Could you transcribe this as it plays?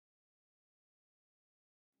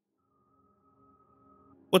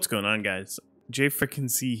What's going on, guys? J frickin'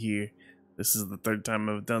 C here. This is the third time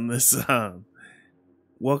I've done this.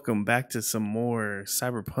 Welcome back to some more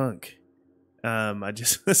Cyberpunk. I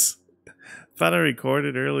just thought I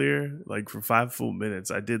recorded earlier, like for 5 full minutes.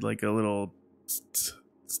 I did like a little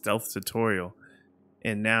stealth tutorial,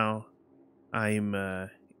 and now I'm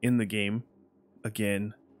in the game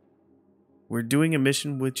again. We're doing a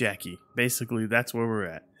mission with Jackie. Basically, that's where we're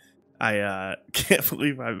at. I can't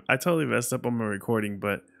believe I totally messed up on my recording,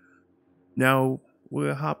 but now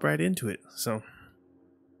we'll hop right into it. So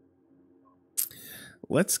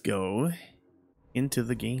let's go into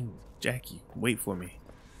the game. Jackie, wait for me.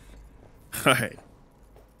 All right.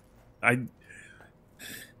 I'm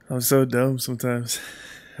so dumb sometimes.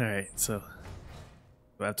 All right, so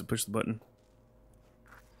do I have to push the button?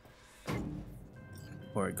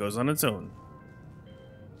 Or it goes on its own.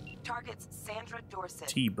 Targets Sandra Dorset.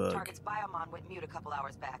 T-Bug. Targets Biomon went mute a couple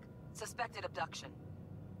hours back. Suspected abduction.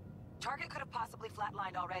 Target could have possibly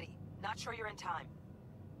flatlined already. Not sure you're in time.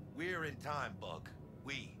 We're in time, Bug.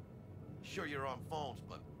 We. Sure you're on phones,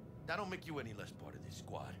 but that don't make you any less part of this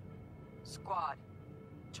squad. Squad.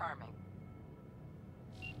 Charming.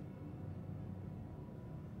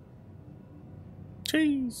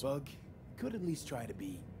 Cheese. Bug, could at least try to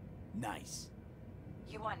be nice.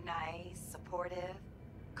 You want nice, supportive?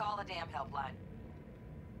 Call a damn helpline.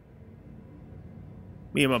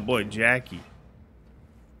 Me and my boy Jackie.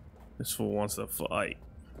 This fool wants to fight.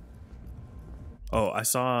 Oh, I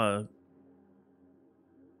saw.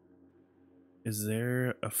 Is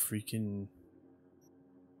there a freaking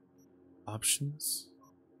options?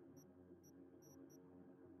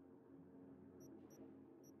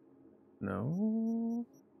 No.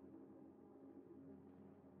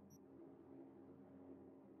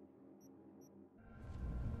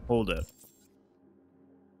 Hold up.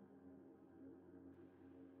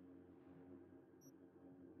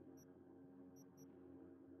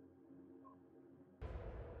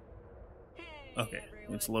 Okay,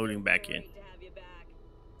 it's loading back in.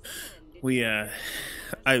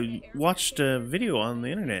 I watched a video on the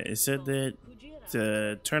internet. It said that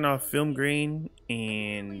to turn off film grain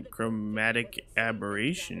and chromatic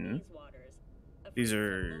aberration, these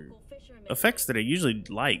are effects that I usually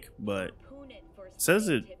like, but it says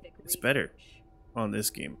it's better on this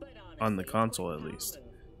game, on the console at least.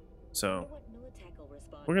 So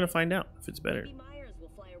we're gonna find out if it's better.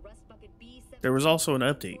 There was also an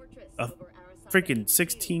update, a freaking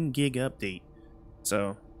 16 gig update,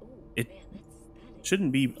 so it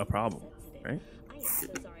shouldn't be a problem, right?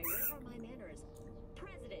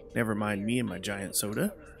 Never mind me and my giant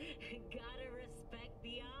soda.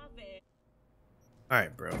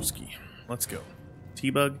 Alright, broski, let's go.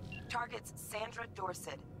 T-Bug. Targets Sandra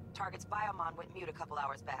Dorset. Targets Biomon went mute a couple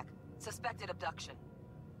hours back. Suspected abduction.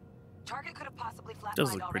 Target could have possibly flatlined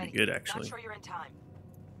Does look already. pretty good, actually. Not sure you're in time.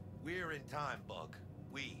 We're in time, Bug.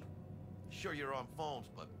 We. Sure you're on phones,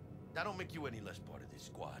 but that don't make you any less part of this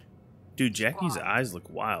squad. Dude, Jackie's Squad. eyes look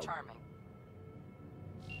wild. Charming.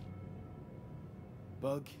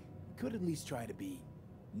 Bug, could at least try to be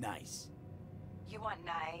nice. You want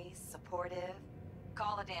nice, supportive?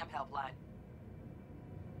 Call a damn helpline.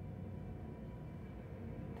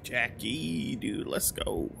 Jackie, dude, let's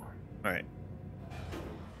go. Alright.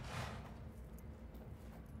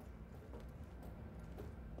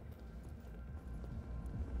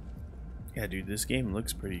 Yeah, dude, this game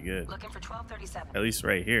looks pretty good. Looking for 1237. At least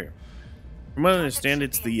right here. From what I understand,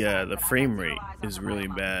 it's the frame rate is really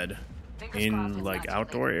bad in like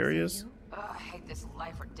outdoor areas. Ugh, I hate this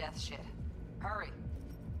life or death shit. Hurry.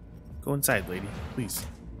 Go inside, lady, please.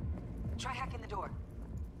 Try hacking the door.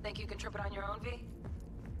 Think you can trip it on your own, V?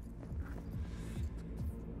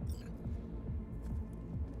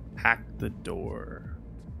 Hack the door.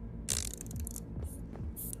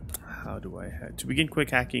 How do I hack? To begin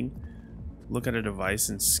quick hacking, look at a device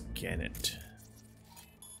and scan it.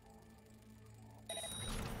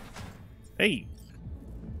 Hey,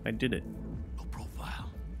 I did it. No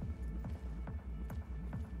profile.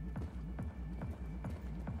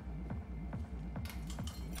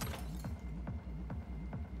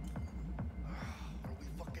 Are we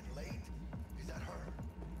fucking late? Is that her?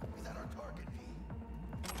 Is that our target, V?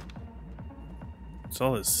 It's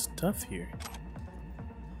all this stuff here.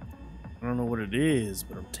 I don't know what it is,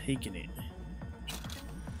 but I'm taking it.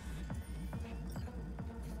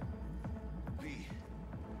 V.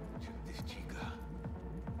 Check this chica.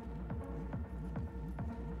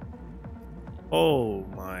 Oh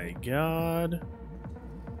my god.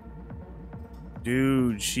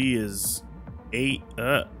 Dude, she is ate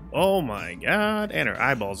up. Oh my god. And her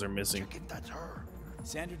eyeballs are missing. Check it, that's her.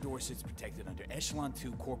 Sandra Dorset's protected under Echelon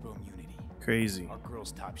 2 corporal immunity. Crazy. Our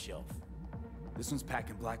girl's top shelf. This one's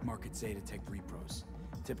packing black market Zeta-Tech repros.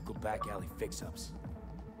 Typical back alley fix-ups.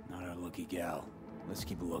 Not our lucky gal. Let's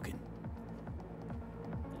keep looking.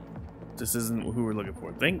 This isn't who we're looking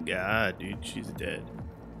for. Thank God, dude. She's dead.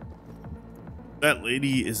 That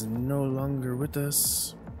lady is no longer with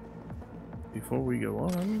us. Before we go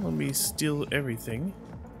on, let me steal everything.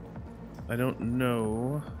 I don't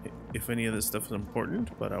know if any of this stuff is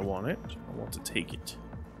important, but I want it. I want to take it.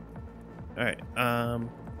 Alright,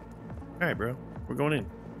 alright, bro. We're going in.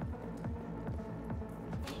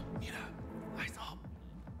 Mira, eyes up.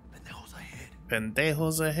 Pendejos ahead.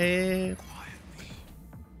 Pendejos ahead.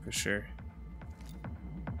 For sure.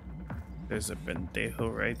 There's a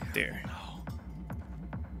pendejo right there.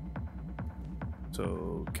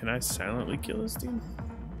 So, can I silently kill this dude?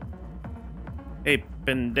 Hey,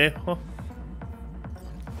 pendejo.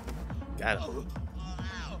 Got him.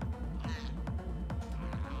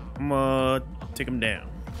 I'm gonna take him down.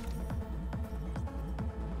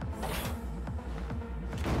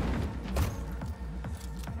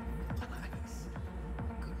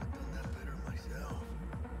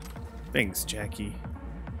 Thanks, Jackie.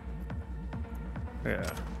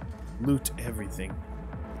 Yeah. Loot everything.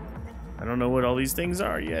 I don't know what all these things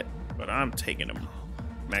are yet, but I'm taking them.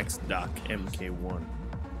 Max Doc MK1.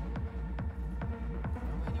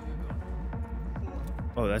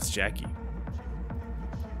 Oh, that's Jackie.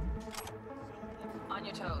 On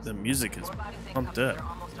your toes. The music is More bodies pumped incoming. up. They're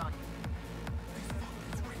almost on you.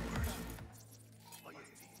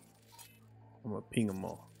 I'm gonna ping them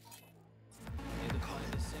all.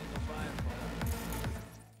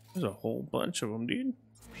 There's a whole bunch of them, dude.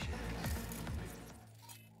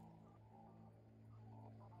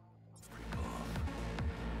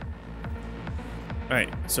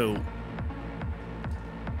 Alright, so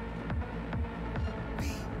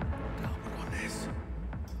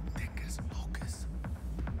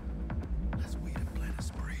Let's weed and plan a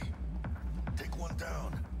spree. Take one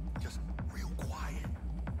down. Just real quiet.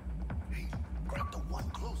 Hey, grab the one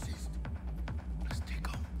closest. Let's take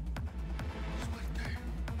him. Just wait there.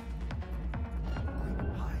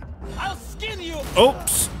 Hide. I'll skin you!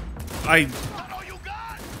 oops! I All you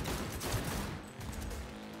got!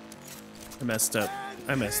 messed up.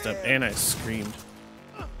 I messed up and I screamed.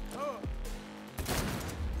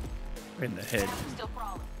 Right in the head. Still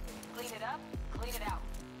crawling. Clean it up, clean it out.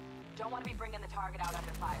 Don't want to be bringing the target out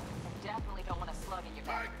under fire. And definitely don't want a slug in your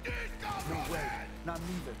back. No way. Not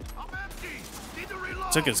neither. I'm empty. Need to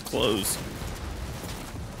reload. Took his clothes.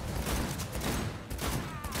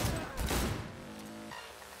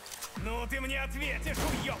 Ну ты мне ответишь,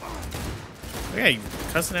 уёба! Okay, you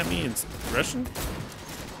cussing at me in Russian?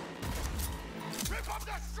 Rip up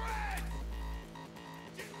the shred!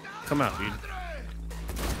 Come out, dude.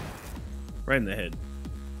 Right in the head.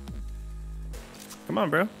 Come on,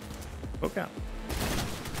 bro. Poke out.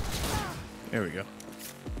 There we go.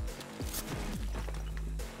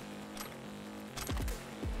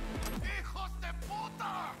 Hijos de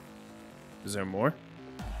puta! Is there more?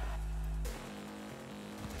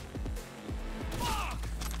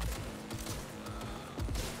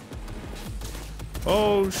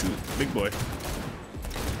 Oh, shoot. Big boy.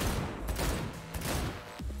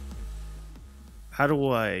 How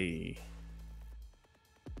do I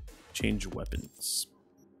change weapons?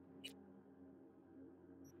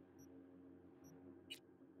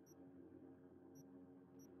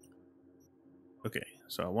 Okay,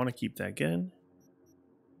 so I want to keep that gun.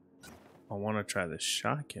 I want to try the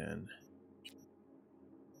shotgun.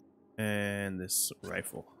 And this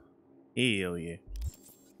rifle. Hell yeah.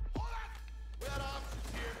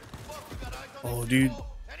 Oh, dude.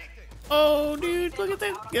 Oh, dude, look at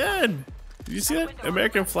that gun. Did you see that?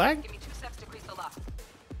 American flag? Give me 2 seconds to grease the lock.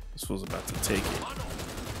 This fool's about to take it.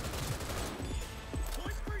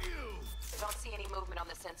 Don't see any movement on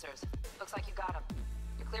the sensors. Looks like you got him.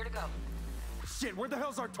 You're clear to go. Shit, where the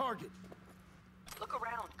hell's our target? Look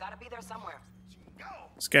around. Gotta be there somewhere.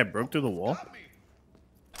 This guy broke through the wall?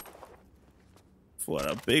 What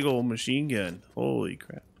a big old machine gun. Holy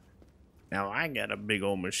crap. Now I got a big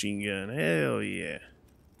old machine gun. Hell yeah.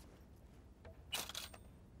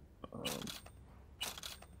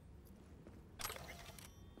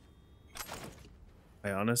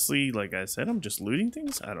 I honestly, like I said, I'm just looting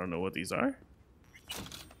things. I don't know what these are.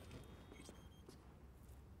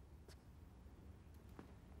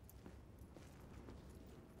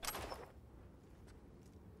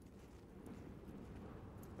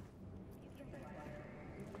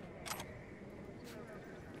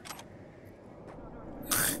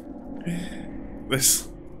 This,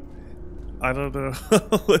 I don't know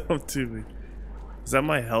what I'm doing. Is that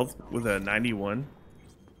my health with a 91?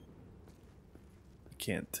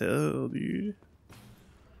 Can't tell, dude.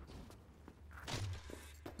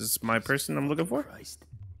 Is this my person I'm looking for? Christ.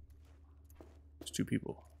 There's two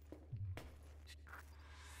people.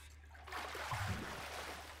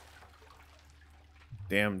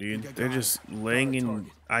 Damn, dude. They're just laying in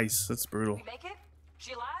ice. That's brutal. We make it?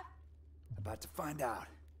 She alive? About to find out.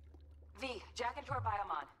 V, jack into her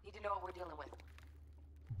biomon. Need to know what we're dealing with.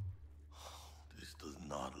 This does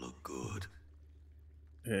not look good.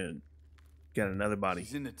 And got another body.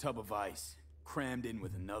 She's in the tub of ice, crammed in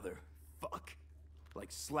with another. Fuck.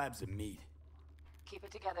 Like slabs of meat. Keep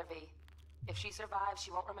it together, V. If she survives,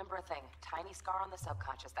 she won't remember a thing. Tiny scar on the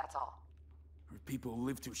subconscious, that's all. Heard people who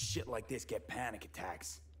live through shit like this get panic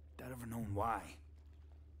attacks. Without ever knowing why.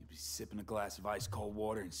 You'd be sipping a glass of ice cold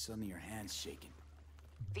water and suddenly your hand's shaking.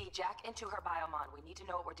 V, jack into her biomon. We need to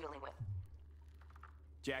know what we're dealing with.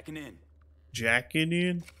 Jacking in. Jacking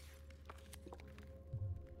in?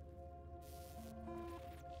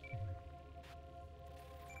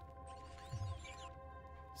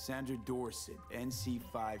 Sandra Dorset,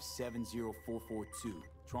 NC570442.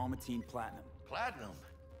 Traumatine Platinum. Platinum?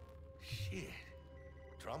 Shit.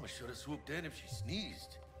 Trauma should have swooped in if she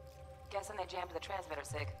sneezed. Guessing they jammed the transmitter,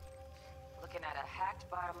 Sig. Looking at a hacked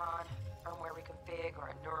biomon, firmware reconfig, or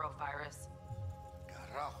a neurovirus.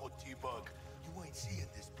 Carajo, T-Bug. You ain't seeing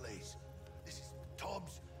this place. This is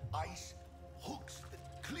tubs, ice, hooks, and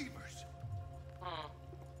cleavers.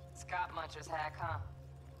 Scott Muncher's hack, huh?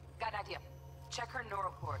 Got an idea. Check her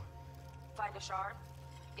neural cord. Find a shard?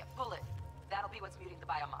 Yeah, pull it. That'll be what's muting the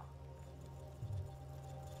biomon.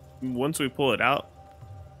 Once we pull it out,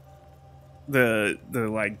 the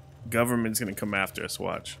like government's gonna come after us.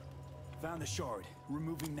 Watch. Found the shard.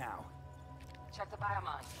 Removing now. Check the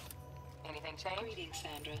biomon. Anything change? Greetings,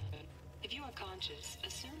 Sandra. If you are conscious,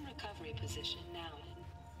 assume recovery position now.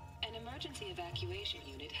 An emergency evacuation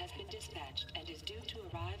unit has been dispatched and is due to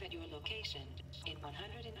arrive at your location in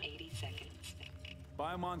 180 seconds.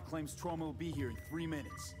 Biomon claims trauma will be here in 3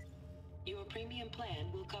 minutes. Your premium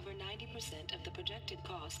plan will cover 90% of the projected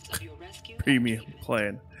costs of your rescue. Premium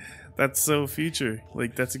plan. That's so future.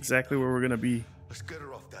 Like, that's exactly where we're gonna be. Let's get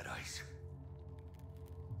her off that ice.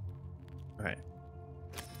 Alright.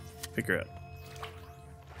 Pick her up.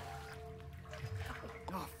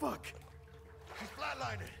 Oh, fuck. She's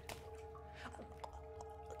flatlining.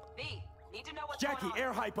 V, need to know what's Jackie, going on.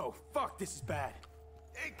 air hypo. Fuck, this is bad.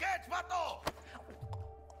 Hey, catch, vato!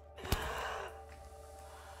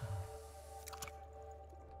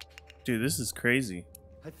 Dude, this is crazy.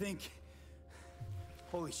 I think...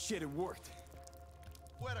 Holy shit, it worked.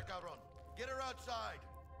 Fuera, cabrón. Get her outside.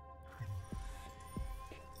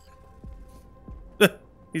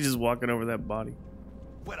 He's just walking over that body.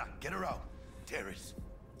 Fuera, get her out. Terrace.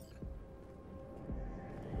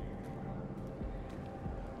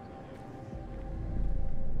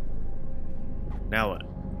 Now what?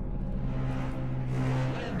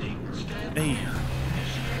 Hey,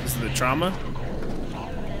 this is the trauma?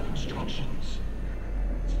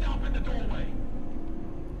 Stop in the doorway.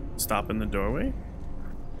 Stop in the doorway?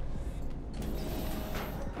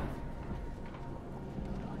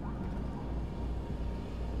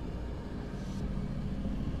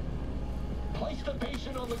 Place the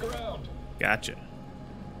patient on the ground. Gotcha.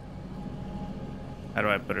 How do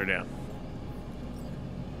I put her down?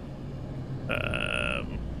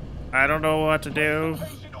 I don't know what to do.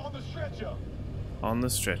 Patient on the stretcher. On the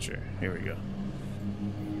stretcher. Here we go.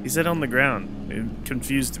 He said on the ground. It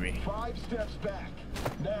confused me. 5 steps back.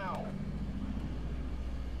 Now.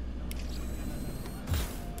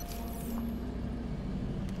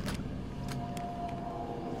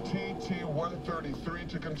 TT-133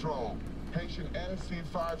 to control. Patient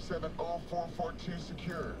NC570442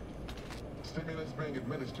 secured. Stimulants being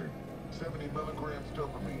administered. 70 milligrams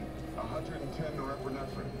dopamine, 110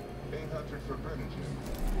 norepinephrine, 800 for Benogen.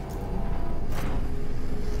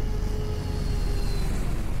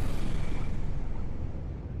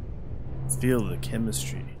 Feel the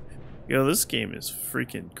chemistry. Yo, this game is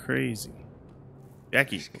freaking crazy.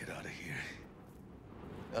 Jackie. Let's get out of here.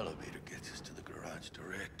 Elevator gets us to the garage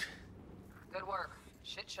direct. Good work.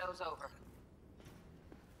 Shit show's over.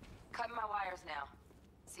 Cutting my wires now.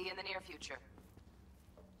 See you in the near future.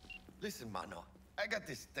 Listen, mano, I got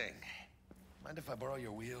this thing. Mind if I borrow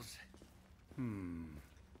your wheels? I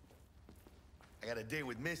got a date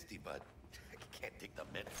with Misty, but I can't take the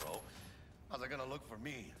metro. How's it gonna look for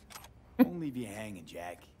me? Won't leave you hanging,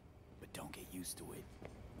 Jack. But don't get used to it.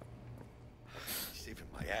 Saving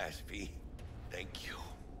my ass, V. Thank you.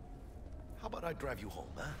 How about I drive you home,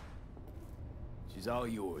 huh? She's all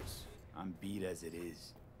yours. I'm beat as it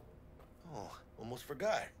is. Oh, almost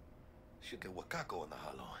forgot. Should get Wakako in the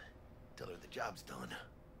hollow. Tell her the job's done.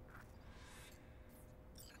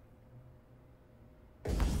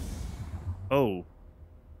 Oh.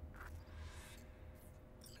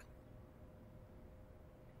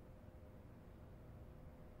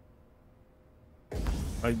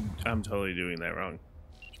 I'm totally doing that wrong.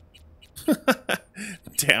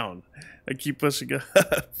 Down. I keep pushing up.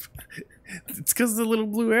 It's because the little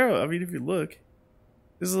blue arrow. I mean, if you look,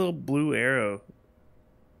 there's a little blue arrow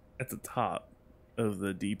at the top of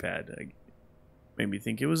the D-pad. Made me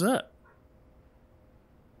think it was up.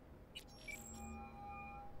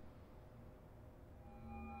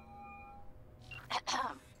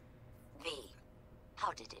 V,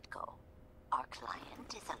 how did it go? Our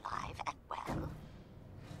client is alive and well.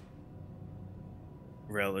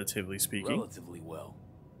 Relatively speaking. Relatively well.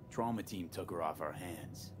 Trauma team took her off our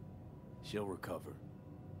hands. She'll recover.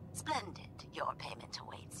 Splendid. Your payment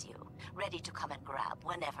awaits you, ready to come and grab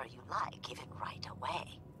whenever you like, even right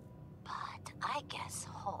away. But I guess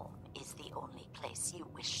home is the only place you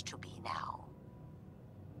wish to be now.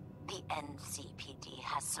 The NCPD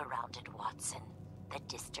has surrounded Watson. The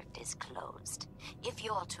district is closed. If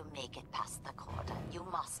you're to make it past the cordon, you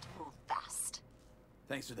must move fast.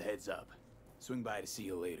 Thanks for the heads up. Swing by to see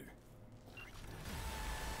you later.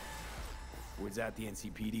 Word's out the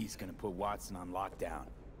NCPD's gonna put Watson on lockdown.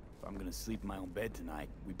 If I'm gonna sleep in my own bed tonight,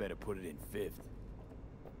 we better put it in 5th.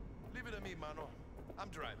 Leave it to me, mano. I'm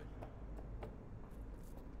driving.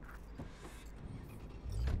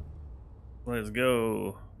 Let's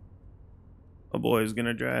go. A boy's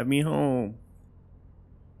gonna drive me home.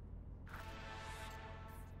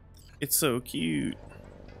 It's so cute.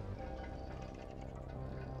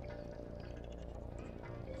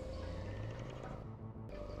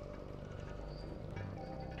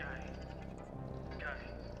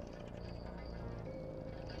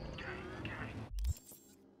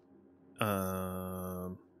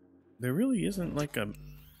 There really isn't like a...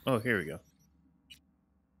 Oh, here we go.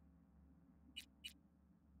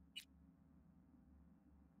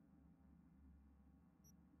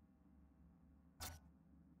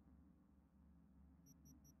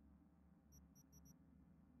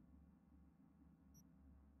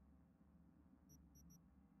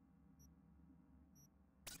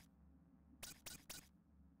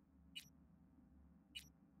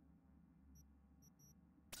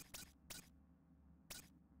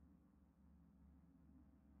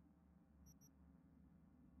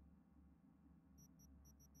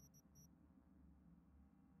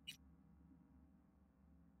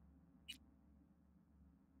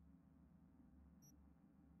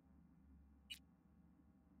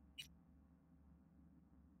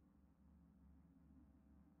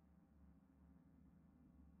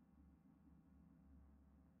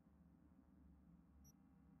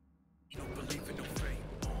 No belief in no fate.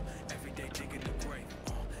 Every day digging the grave.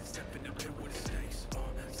 Step in the pit with the snakes.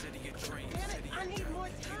 City of dreams. Damn it, I need more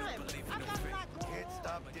time. I've got a lot going Can't on.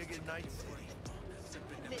 stop digging Night City.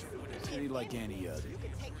 Listen, City like any other. you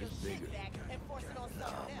can take your Just shit bigger. back and force it on Nah,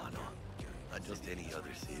 someone else. mano. Not just any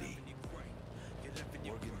other city.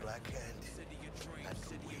 Morgan Blackhand,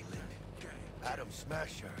 Andrew Whelan, Adam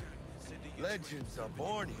Smasher. Legends are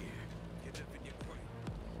born here.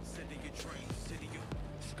 City of dreams. City of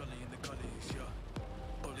Scully in the gullies.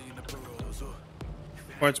 Bully in the burrows.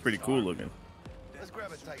 Part's pretty cool looking. Let's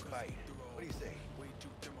grab a tight bite. What do you say?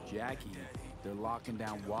 Jackie, they're locking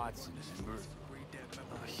down Watson, remember?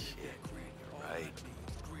 Oh shit. Right.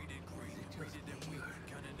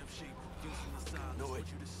 Know it.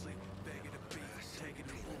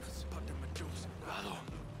 Bravo.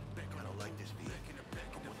 I don't like this beat.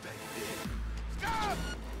 Stop!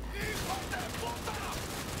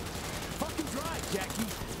 Fucking drive, Jackie!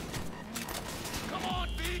 Come on,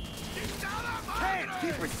 beat! Get down on my Hey,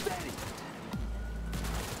 keep her steady!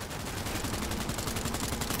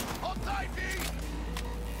 Hold tight, beat!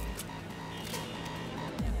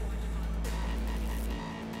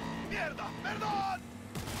 Mierda! Perdón!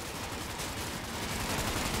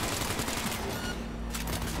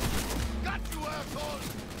 Got you, asshole!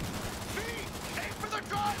 Beat! Aim for the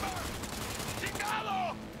driver!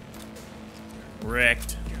 Chingado!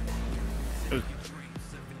 Wrecked.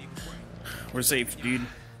 We're safe, dude.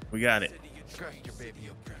 We got it. Scratched your baby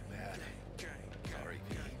up pretty bad. Sorry,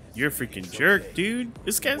 Pete. You're a freaking jerk, dude.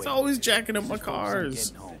 This guy's always jacking up my Focus on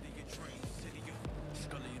cars. getting home.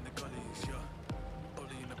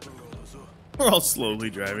 We're all slowly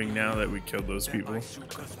driving now that we killed those people.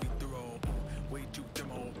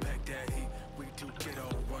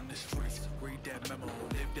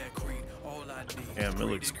 Damn, it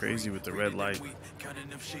looks crazy with the red light. Counting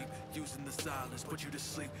them sheep, using the silence, put you to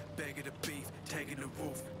sleep, bagging the beef, tagging the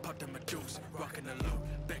roof, pop the medusa, rocking the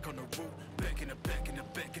loop, back on the roof,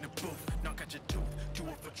 in the booth, knock out your tooth, do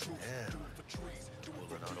it for truth. Damn. We'll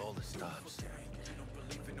run out all the stops.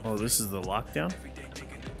 Oh, this is the lockdown?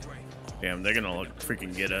 Damn, they're gonna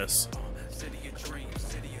freaking get us.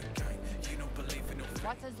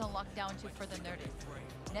 What does the lockdown to further notice?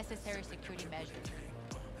 Necessary security measures.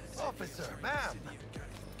 Officer, ma'am.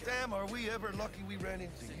 Damn, are we ever lucky we ran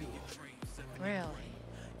into you? Really?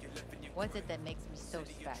 What's it that makes me so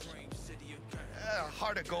special?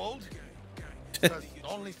 Heart of gold? Because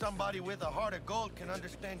only somebody with a heart of gold can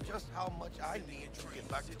understand just how much I need to get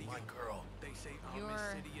back to my girl. Your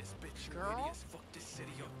girl?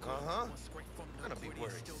 Uh-huh. I'm gonna be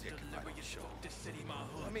worried sick if I don't show.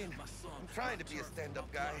 I mean, I'm trying to be a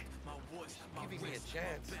stand-up guy. Giving me a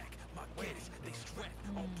chance. Wait.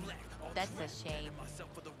 That's a shame.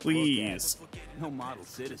 Please. No model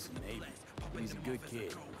citizen, maybe. He's a good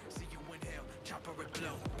kid.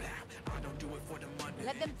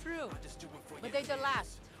 Let them through. But they're the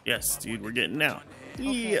last. Yes, dude, we're getting out.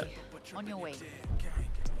 Okay. Yeah. On your way.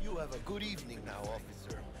 You have a good evening now,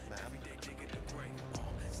 officer, ma'am.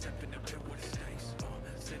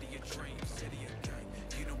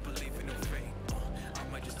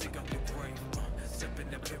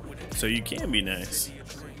 So you can be nice. You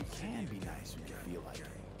can be nice when you feel like it.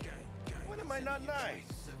 When am I not nice?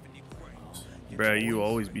 Bro, you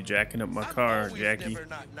always be jacking up my car, I'm always Jackie. never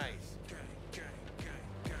not nice.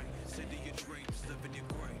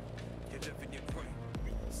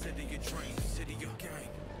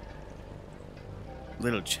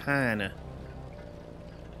 Little China.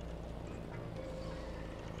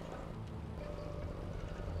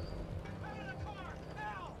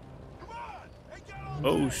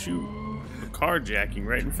 Oh shoot. The carjacking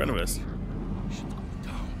right in front of us.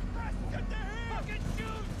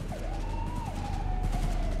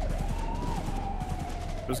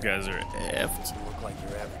 Those guys are effed. You look like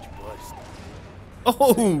your average bust.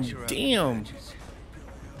 Oh, damn.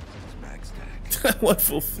 Smack stack. That one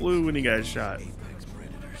full flew when he got shot. Apex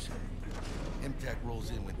predators. MTAC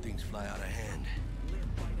rolls in when things fly out of hand.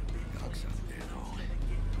 Cox out there, though.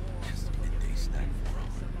 Just a midday snack for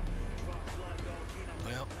him.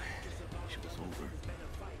 Well, show's over.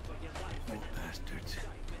 Poor bastards.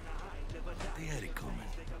 They had it coming.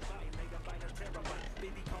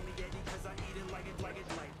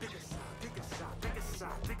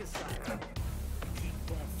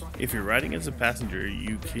 If you're riding as a passenger,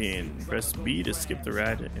 you can press B to skip the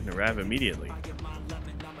ride and arrive immediately.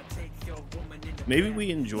 Maybe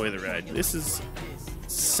we enjoy the ride. This is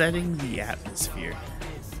setting the atmosphere.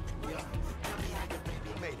 We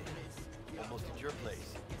made it. Almost at your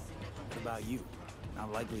place. What about you?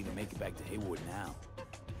 Not likely to make it back to Haywood now.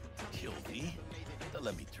 Kill me? They'll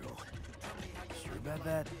let me through. Sure about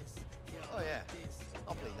that? Oh, yeah.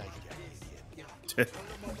 I'll play nice Jackie again.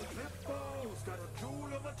 Got a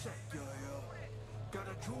jewel of a tech, yeah, yeah. Got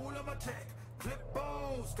a jewel of a tech.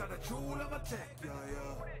 Clip-Bo's got a jewel of a tech, yeah,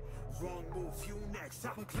 yeah. Wrong move, you next.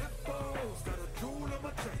 I'm a Clip-Bo's got a jewel of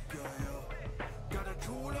a tech, yeah, yeah. Got a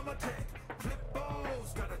jewel of a tech.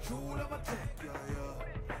 Clip-Bo's got a jewel of a tech, yeah,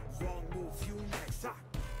 yeah. Wrong move, you next. I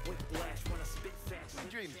whiplash when I spit fast.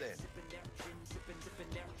 Sweet dreams then.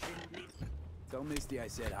 Tell Misty I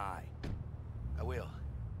said hi. I will.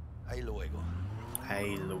 Ahí luego.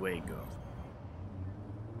 Hey, luego.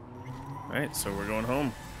 Alright, so we're going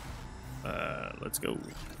home. Let's go.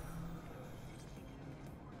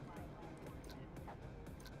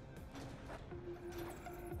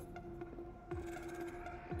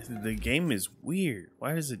 The game is weird.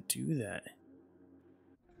 Why does it do that?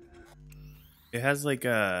 It has like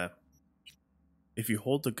a... If you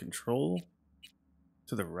hold the control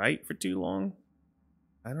to the right for too long?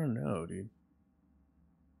 I don't know, dude.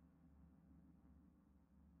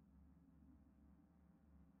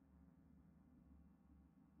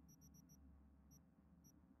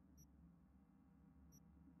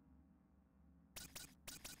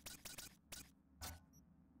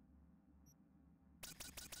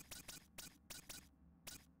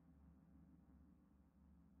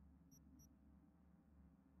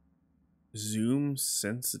 Zoom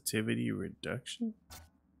sensitivity reduction?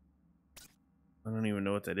 I don't even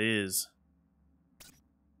know what that is.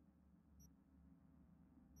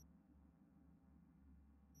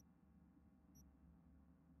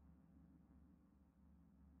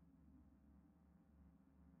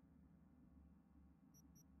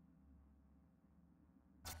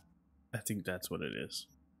 I think that's what it is.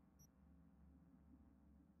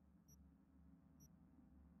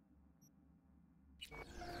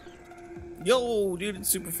 Yo, dude, it's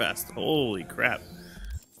super fast. Holy crap.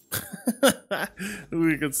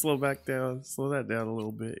 We can slow back down, slow that down a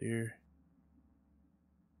little bit here.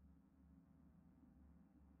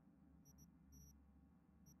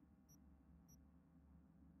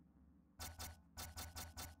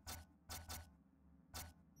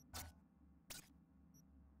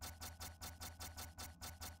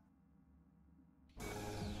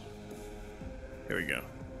 There we go.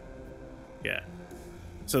 Yeah.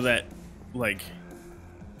 So that, like,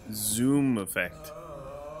 zoom effect.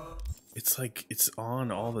 It's like it's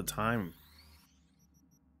on all the time.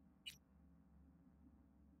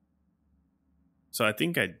 So I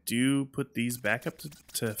think I do put these back up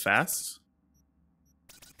to fast.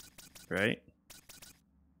 Right?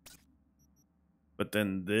 But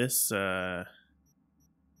then this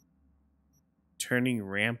turning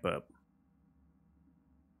ramp up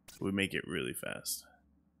would make it really fast.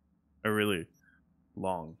 Or really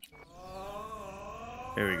long.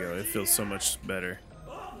 There we go. It feels so much better.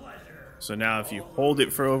 So now if you hold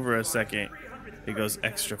it for over a second, it goes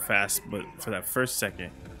extra fast, but for that first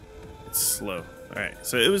second, it's slow. Alright,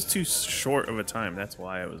 so it was too short of a time. That's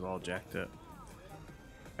why it was all jacked up.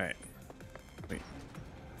 Alright. Wait.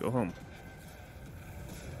 Go home.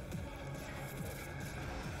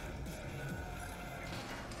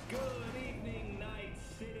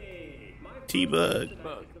 T-Bug.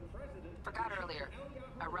 Forgot earlier.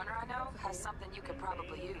 A runner I know has something you could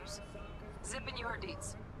probably use. Zip in your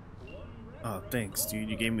deets. Oh, thanks, dude.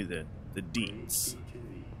 You gave me the deets.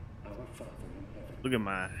 Look at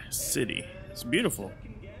my city. It's beautiful.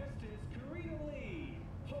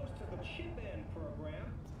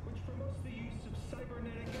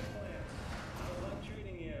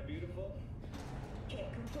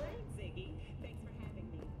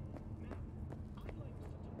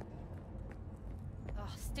 Oh,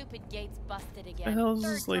 stupid gate's busted again. What the hell is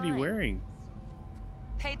Third this lady time. wearing?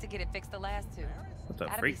 Paid to get it fixed the last two. What the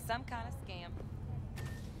Gotta freak? be some kind of scam.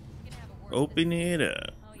 Gonna have a word Open with it this.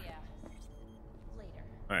 up. Oh yeah. Later.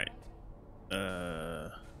 Alright.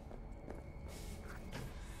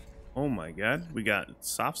 Oh my god. We got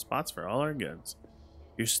soft spots for all our guns.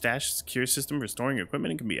 Your stash secure system for storing your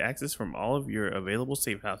equipment can be accessed from all of your available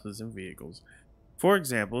safe houses and vehicles. For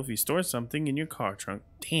example, if you store something in your car trunk,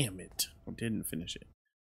 damn it, I didn't finish it.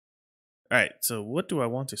 Alright, so what do I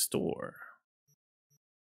want to store?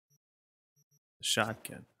 The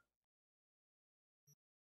shotgun.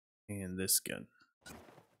 And this gun.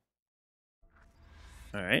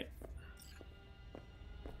 Alright.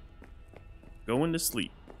 Going to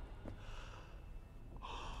sleep.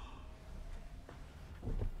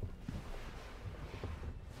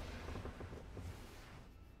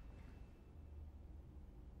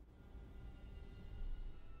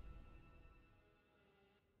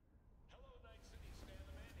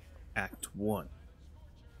 Act 1.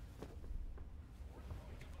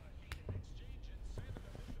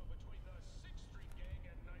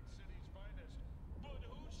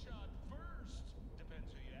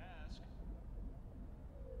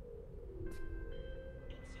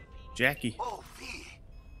 Jackie. Oh, V.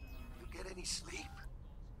 You get any sleep?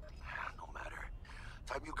 No matter.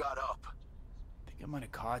 Time you got up. I think I might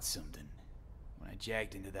have caught something when I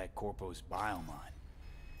jacked into that Corpo's biomon.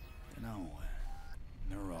 Dunno,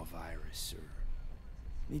 neurovirus or...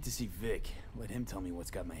 Need to see Vic. Let him tell me what's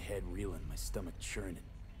got my head reeling, my stomach churning.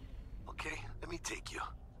 Okay, let me take you.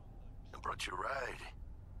 I brought you a ride.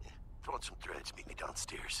 Yeah, throw on some threads, meet me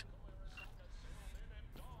downstairs.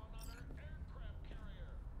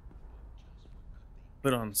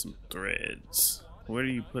 Put on some threads. Where do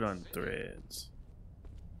you put on threads?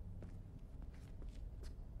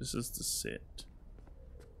 This is to sit.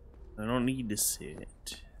 I don't need to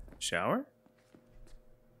sit. Shower?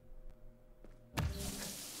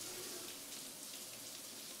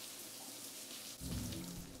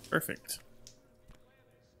 Perfect.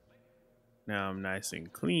 Now I'm nice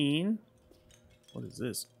and clean. What is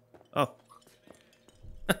this? Oh.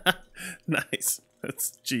 Nice.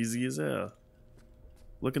 That's cheesy as hell.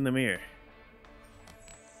 Look in the mirror.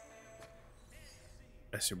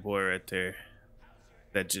 That's your boy right there.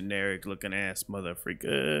 That generic looking ass mother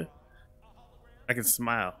freaker. I can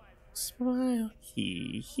smile. Smile.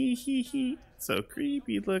 He. So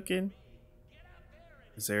creepy looking.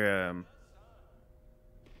 Is there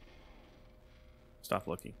Stop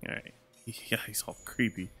looking. Alright. Yeah, he's all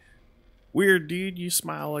creepy. Weird dude, you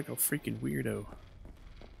smile like a freaking weirdo.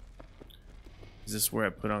 Is this where I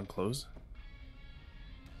put on clothes?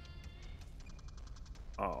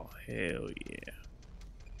 Oh, hell yeah.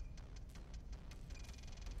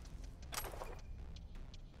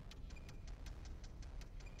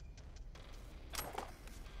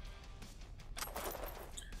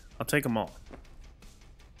 I'll take them all.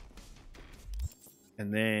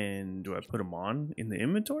 And then, do I put them on in the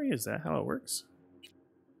inventory? Is that how it works?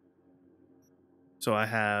 So I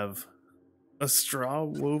have a straw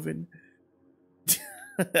woven.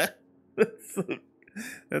 That's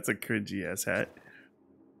a cringy ass hat.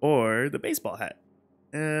 Or the baseball hat.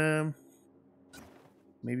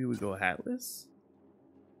 Maybe we go hatless?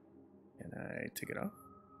 Yeah, Can I take it off?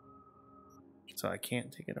 So I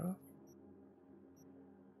can't take it off?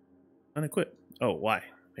 Unequip. Oh, why?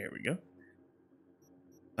 There we go.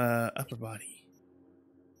 Upper body.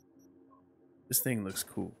 This thing looks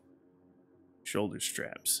cool. Shoulder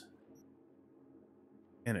straps.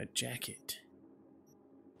 And a jacket.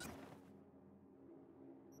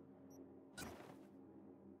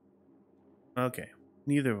 Okay.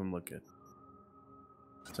 Neither of them look good.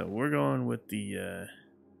 So we're going with the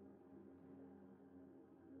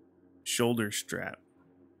shoulder strap.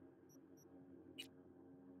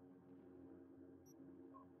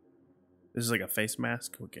 This is like a face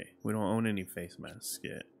mask? Okay. We don't own any face masks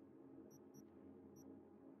yet.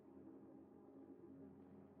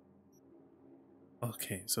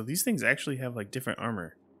 Okay, so these things actually have like different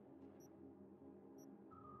armor.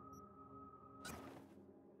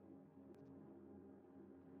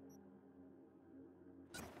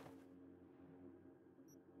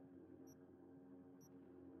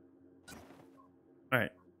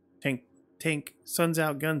 Alright. Tank, sun's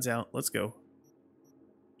out, guns out. Let's go.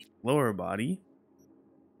 Lower body.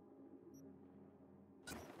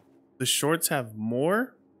 The shorts have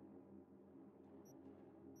more?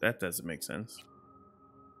 That doesn't make sense.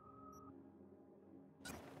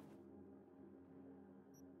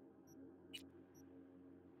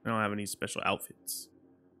 I don't have any special outfits.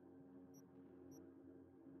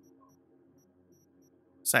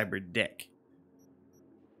 Cyber deck.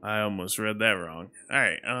 I almost read that wrong.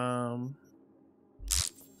 Alright,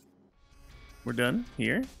 we're done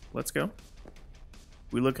here. Let's go.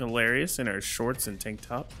 We look hilarious in our shorts and tank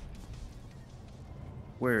top.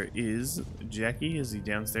 Where is Jackie? Is he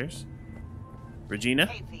downstairs? Regina?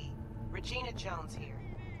 Hey V, Regina Jones here.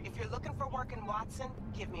 If you're looking for work in Watson,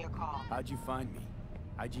 give me a call. How'd you find me?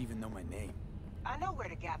 How'd you even know my name? I know where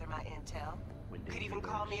to gather my intel. Could even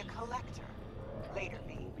call me a collector. Later,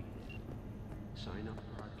 V. Sign up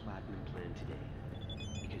for our platinum plan today,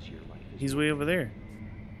 because your life is. He's way over there.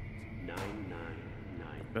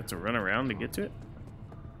 999. About to run around to get to it.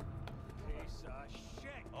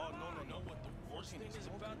 Oh, no. What the worst thing is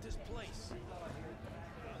about this place?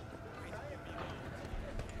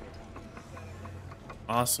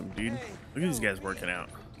 Awesome, dude. Look at these guys working out.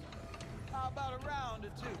 How about a round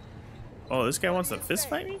or two? Oh, this guy wants to fist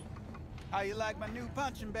fight me? How you like my new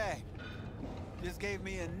punching bag? Just gave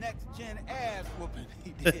me a next-gen ass whooping, he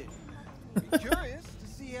did. Be curious to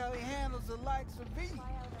see how he handles the likes of V.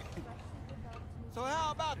 So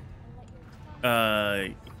how about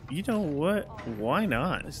it? You know what? Why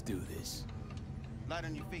not? Let's do this. Light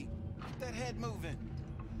on your feet. Get that head moving.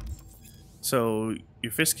 So,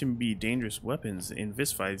 your fists can be dangerous weapons. In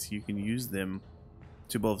fist fights, you can use them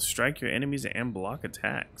to both strike your enemies and block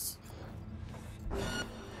attacks.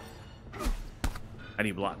 How do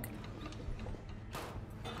you block?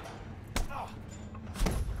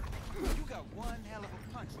 You got one hell of a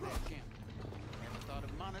punch that camp. Never thought of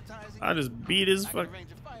monetizing? I just beat his I can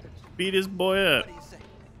arrange a fight or two. beat his boy up. What do you say?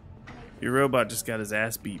 Your robot just got his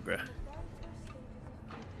ass beat, bruh.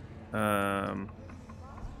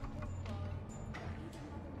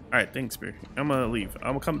 Alright, thanks, Spear. I'm gonna leave.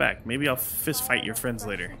 I'm gonna come back. Maybe I'll fist fight your friends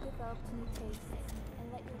later.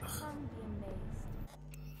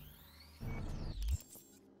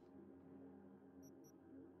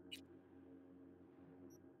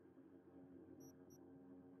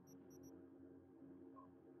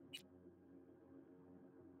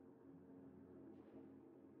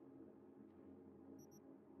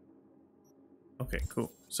 Okay,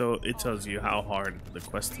 cool. So it tells you how hard the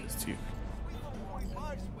quest is too.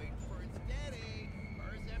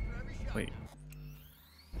 Wait.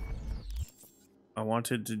 I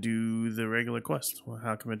wanted to do the regular quest. Well,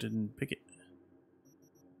 how come I didn't pick it?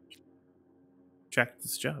 Track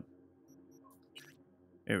this job.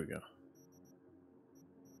 There we go.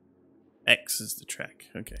 X is the track.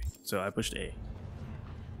 Okay, so I pushed A.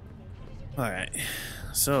 Alright,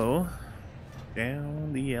 so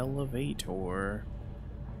down the elevator.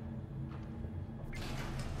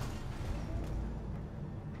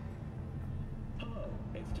 Hello,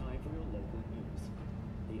 it's time for your local news.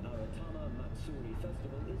 The Aratama Matsuri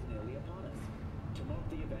Festival is nearly upon us. To mark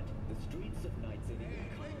the event, the streets of Night City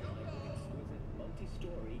will come alive with exquisite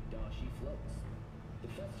multi-story dashi floats.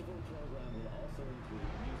 The festival program will also include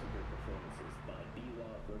musical performances by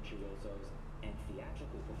biwa virtuosos and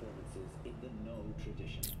theatrical performances in the No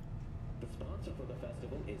tradition. The sponsor for the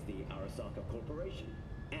festival is the Arasaka Corporation,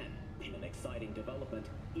 and in an exciting development,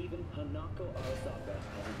 even Hanako Arasaka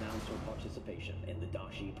has announced her participation in the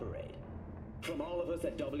Dashi Parade. From all of us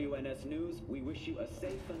at WNS News, we wish you a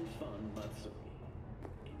safe and fun Matsuri.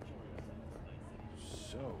 Enjoy yourselves, Night City.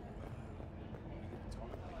 So, we gonna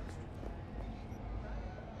talk about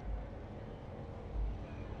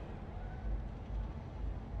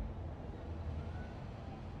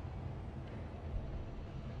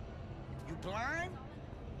blind?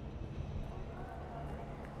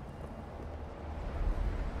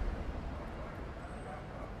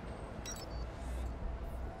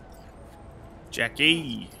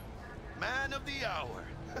 Jackie. Man of the hour.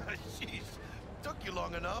 Jeez, took you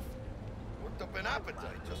long enough. Worked up an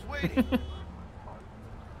appetite just waiting.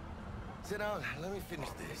 Sit down, let me finish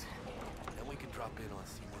this. Then we can drop in on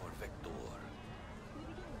Senor Vector.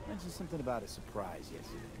 Mentioned something about a surprise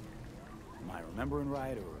yesterday. Am I remembering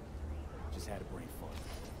right, or just had a brain fart?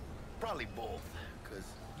 Probably both, because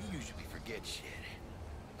you usually forget shit.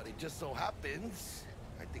 But it just so happens,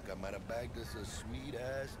 I think I might have bagged us a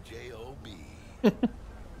sweet-ass J.O.B.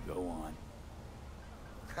 Go on.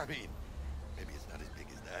 I mean, maybe it's not as big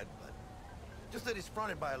as that, but just that it's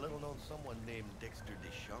fronted by a little-known someone named Dexter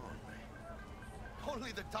Deshawn.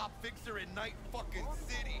 Only the top fixer in Night fucking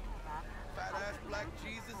City. Fat-ass black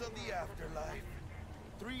Jesus of the afterlife.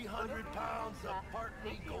 300 pounds of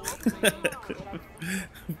partly gold.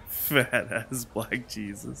 Fat ass black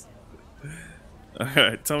Jesus.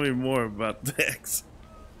 Alright, tell me more about Dex.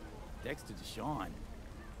 Dexter Deshawn.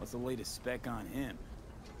 What's the latest spec on him?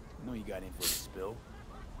 I know you got in for a spill.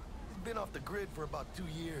 He's been off the grid for about 2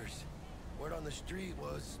 years. Word on the street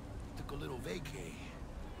was he took a little vacay.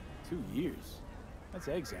 2 years? That's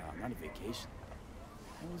exile, not a vacation.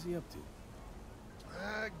 What was he up to?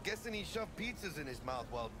 Guessing he shoved pizzas in his mouth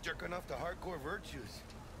while jerking off to hardcore virtues.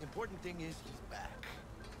 Important thing is he's back.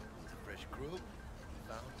 It's a fresh crew. He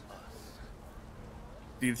found us.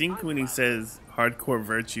 Do you think when he says hardcore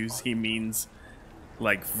virtues, he means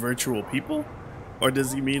like virtual people? Or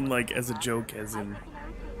does he mean like as a joke, as in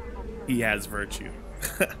he has virtue?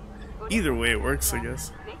 Either way, it works, I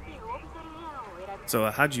guess. So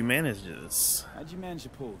how'd you manage this? How'd you manage to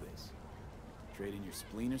pull this? Trade in your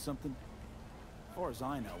spleen or something? As far as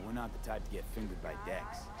I know, we're not the type to get fingered by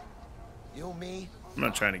Dex. You, me? I'm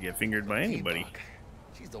not trying to get fingered by anybody.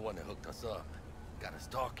 She's the one that hooked us up. Got us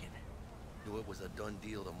talking. Knew it was a done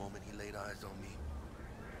deal the moment he laid eyes on me.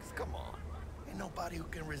 'Cause come on, ain't nobody who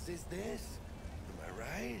can resist this. Am I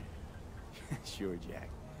right? Sure, Jack.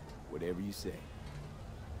 Whatever you say.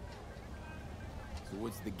 So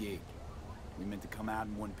what's the gig? We meant to come out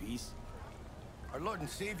in one piece? Our Lord and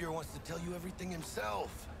Savior wants to tell you everything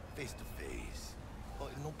himself, face to face. Oh,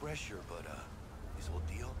 no pressure, but his whole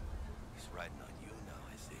deal, he's riding on you now,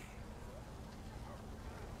 I see.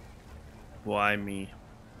 Why me?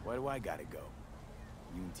 Why do I gotta go?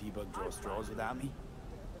 You and T-Bug draw straws without me?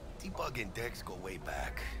 T-Bug and Dex go way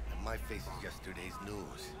back, and my face is yesterday's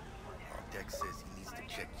news. Dex says he needs to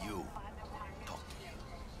check you. Talk to you.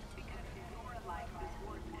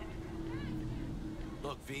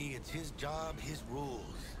 Look, V, it's his job, his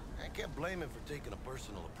rules. I can't blame him for taking a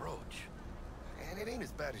personal approach. And it ain't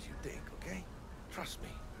as bad as you think, okay? Trust me.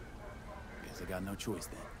 Guess I got no choice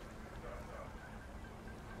then.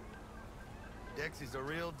 Dex is a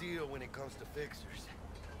real deal when it comes to fixers.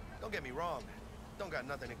 Don't get me wrong. Don't got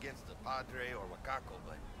nothing against the Padre or Wakako,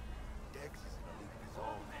 but Dex is in a league of his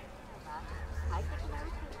own.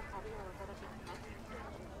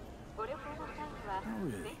 Not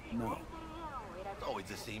really, no. It's always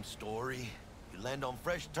the same story. You land on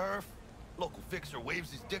fresh turf, local fixer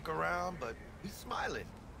waves his dick around, but he's smiling,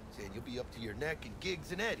 saying you'll be up to your neck in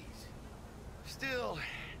gigs and eddies. Still,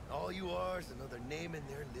 all you are is another name in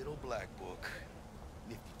their little black book.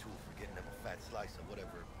 Nifty tool for getting them a fat slice of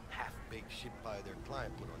whatever half-baked shit pie their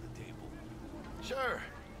client put on the table. Sure,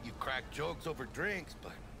 you crack jokes over drinks,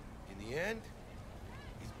 but in the end,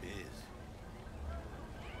 he's biz.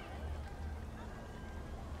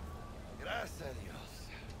 Gracias a Dios.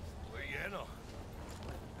 We're lleno.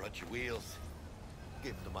 Brought your wheels.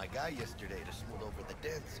 Gave them to my guy yesterday to smooth over the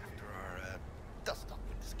dents after our dust-up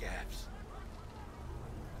with the scabs.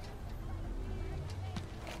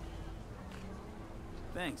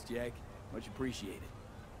 Thanks, Jack. Much appreciated.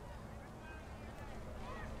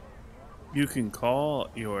 You can call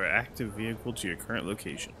your active vehicle to your current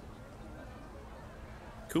location.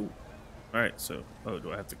 Cool. Alright, so,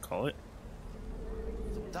 do I have to call it?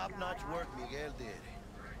 Some top-notch work Miguel did.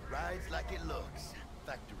 Rides like it looks.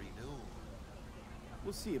 Factory new.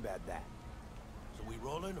 We'll see about that. So we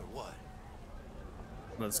rolling or what?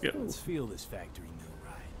 Let's go. Let's feel this factory new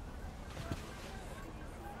ride.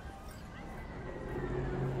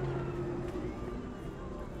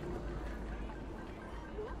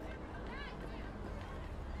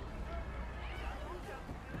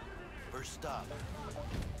 First stop.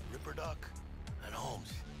 Ripper Duck and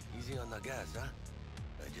Holmes. Easy on the gas, huh?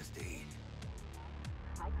 I just ate.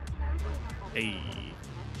 Hey.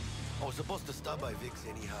 I was supposed to stop by Vic's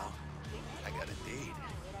anyhow. I got a date.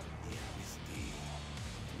 Yeah, Miss D.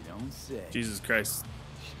 You don't say. Jesus Christ.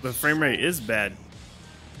 The frame rate is bad.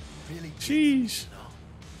 Really? Sheesh.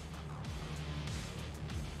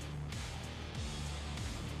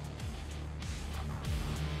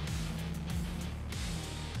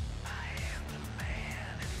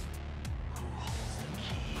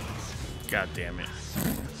 God damn it.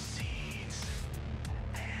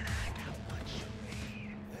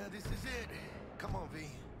 Yeah, this is it. Come on, V.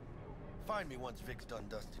 Find me once Vic's done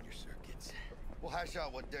dusting your circuits. We'll hash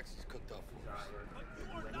out what Dex has cooked up for us. You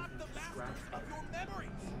are not the master of your memories,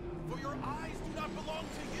 for your eyes do not belong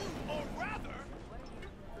to you, or rather...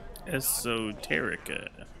 Esoterica.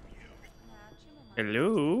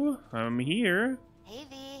 Hello, I'm here. Hey,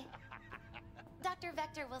 V. Dr.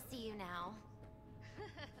 Vector will see you now.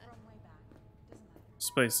 This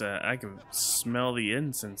place, I can smell the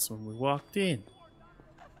incense when we walked in.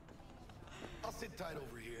 I'll sit tight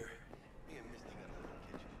over here. Me and Misty got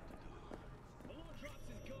a little kitchen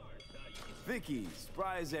to do. Vicky,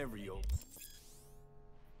 spry as ever, yo.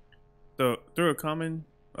 Though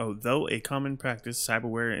a common practice,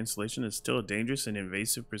 cyberware installation is still a dangerous and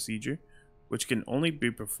invasive procedure, which can only be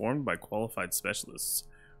performed by qualified specialists.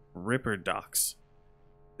 Ripper Docs.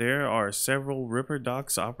 There are several Ripper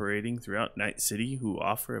Docs operating throughout Night City who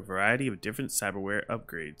offer a variety of different cyberware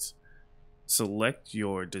upgrades. Select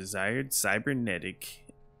your desired cybernetic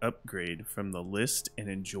upgrade from the list and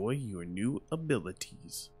enjoy your new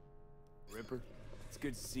abilities. Ripper, it's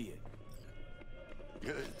good to see you.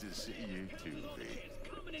 Good to see you too, V.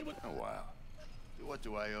 Oh, wow. What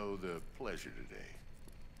do I owe the pleasure today?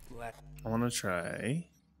 I want to try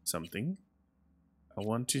something. I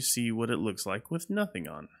want to see what it looks like with nothing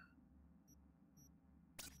on.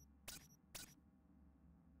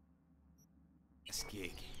 This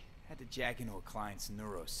gig had to jack into a client's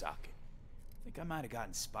neuro socket. I think I might have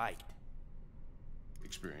gotten spiked.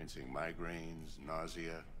 Experiencing migraines,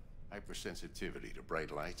 nausea, hypersensitivity to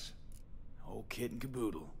bright lights? Whole kit and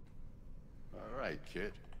caboodle. All right,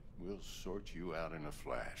 kid. We'll sort you out in a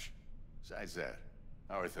flash. Besides that,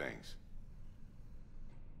 how are things?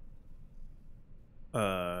 Do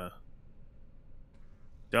I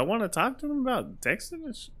want to talk to them about Dexter?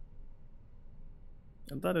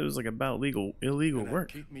 I thought it was like about illegal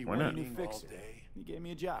work. Why not? New fixer. He gave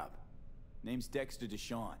me a job. Name's Dexter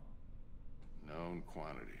Deshawn. Known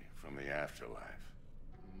quantity from the afterlife.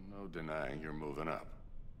 No denying you're moving up.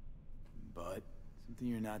 But something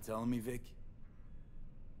you're not telling me, Vic?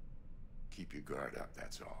 Keep your guard up,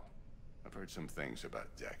 that's all. I've heard some things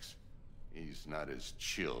about Dex. He's not as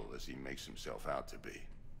chill as he makes himself out to be.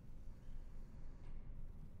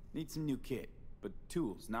 Need some new kit, but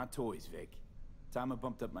tools, not toys, Vic. Time I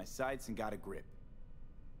bumped up my sights and got a grip.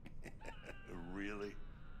 Really?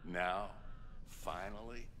 Now?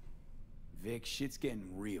 Finally? Vic, shit's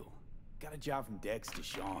getting real. Got a job from Dex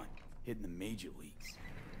Deshawn, hitting the major leagues.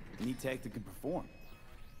 Need tech that can perform.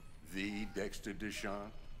 The Dexter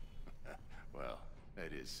Deshawn? Well,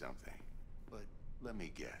 that is something. But let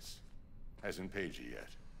me guess. Hasn't paid you yet.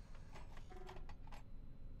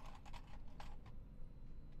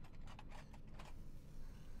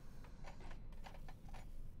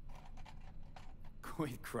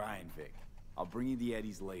 Quit crying, Vic. I'll bring you the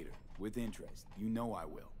eddies later, with interest. You know I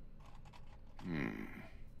will.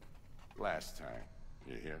 Last time.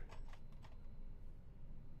 You hear?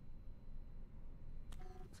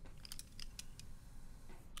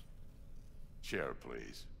 Chair,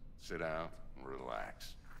 please. Sit down and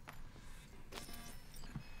relax.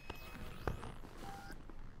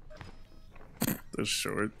 The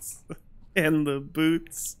shorts and the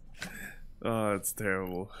boots. Oh, it's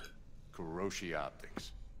terrible. Kuroshi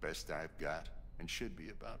Optics. Best I've got, and should be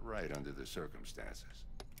about right under the circumstances.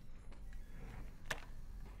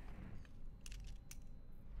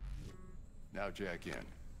 Now jack in.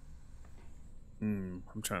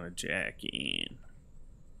 I'm trying to jack in.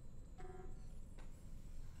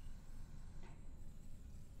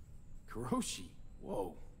 Kuroshi?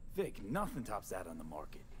 Whoa. Vic, nothing tops that on the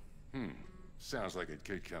market. Sounds like it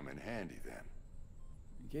could come in handy then.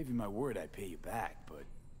 I gave you my word I'd pay you back, but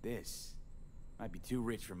this might be too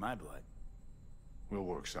rich for my blood. We'll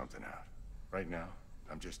work something out. Right now,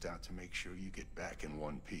 I'm just out to make sure you get back in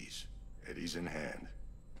one piece. Eddie's in hand.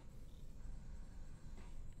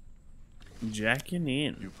 Jacking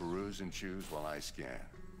in. You peruse and choose while I scan.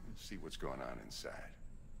 See what's going on inside.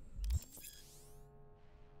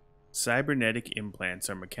 Cybernetic implants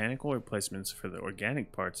are mechanical replacements for the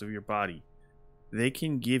organic parts of your body. They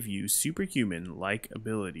can give you superhuman-like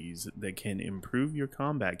abilities that can improve your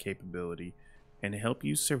combat capability and help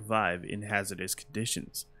you survive in hazardous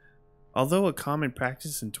conditions. Although a common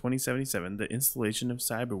practice in 2077, the installation of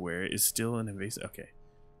cyberware is still an invasive... Okay.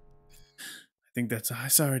 think that's. I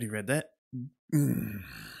already read that.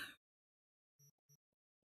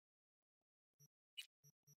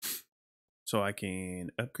 So I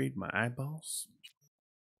can upgrade my eyeballs.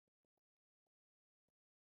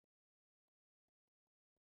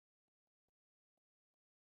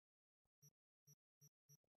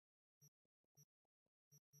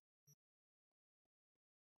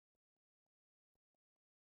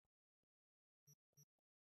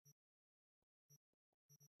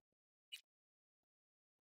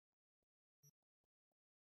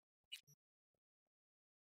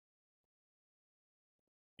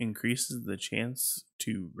 Increases the chance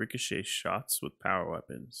to ricochet shots with power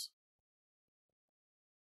weapons.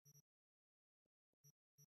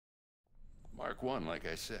 Mark 1, like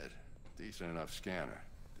I said. Decent enough scanner.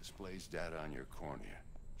 Displays data on your cornea.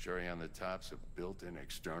 Cherry on the top's a built-in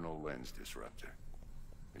external lens disruptor.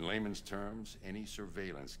 In layman's terms, any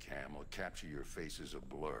surveillance cam will capture your face as a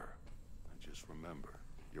blur. And just remember,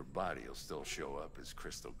 your body will still show up as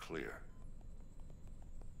crystal clear.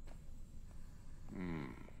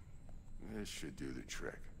 This should do the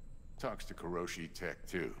trick. Talks to Kuroshi Tech,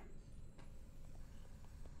 too.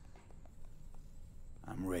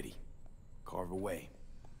 I'm ready. Carve away.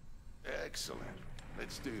 Excellent.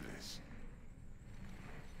 Let's do this.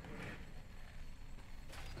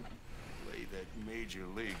 Lay that major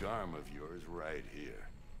league arm of yours right here.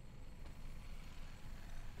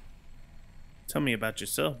 Tell me about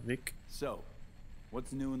yourself, Vic. So,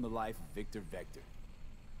 what's new in the life of Victor Vector?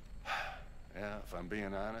 Yeah, if I'm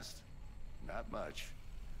being honest, not much.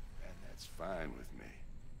 And that's fine with me.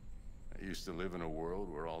 I used to live in a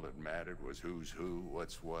world where all that mattered was who's who,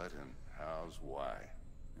 what's what, and how's why.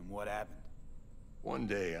 And what happened? One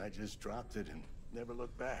day, I just dropped it and never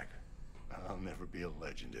looked back. I'll never be a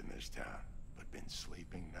legend in this town, but been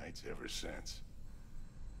sleeping nights ever since.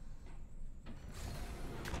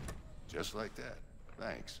 Just like that.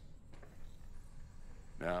 Thanks.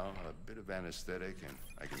 Now, a bit of anesthetic and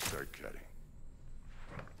I can start cutting.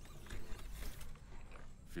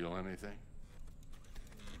 Feel anything?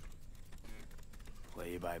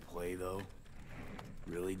 Play by play, though?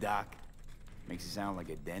 Really, Doc? Makes you sound like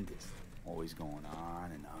a dentist. Always going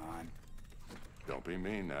on and on. Don't be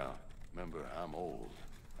mean now. Remember, I'm old.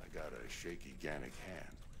 I got a shaky Gannic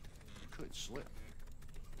hand. Could slip.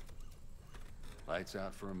 Lights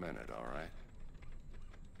out for a minute, all right?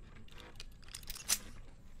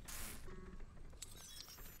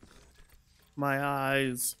 My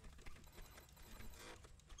eyes.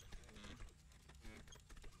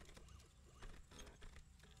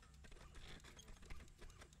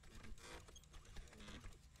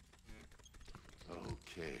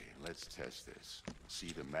 Okay, let's test this. See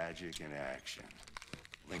the magic in action.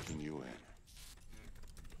 Linking you in.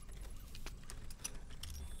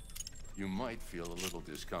 You might feel a little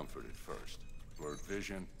discomfort at first. Blurred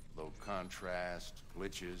vision, low contrast,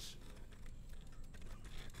 glitches.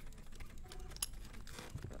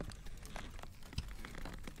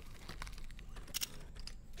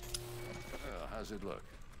 How's it look?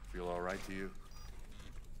 Feel all right to you?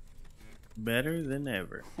 Better than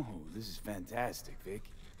ever. Oh, this is fantastic, Vic.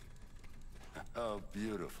 Oh,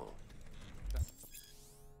 beautiful.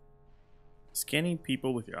 Scanning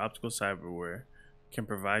people with your optical cyberware can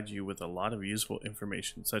provide you with a lot of useful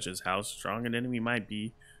information, such as how strong an enemy might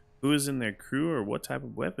be, who is in their crew, or what type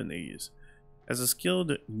of weapon they use. As a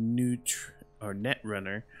skilled net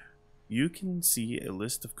runner, you can see a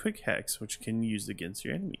list of quick hacks which can be used against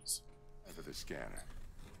your enemies. For the scanner.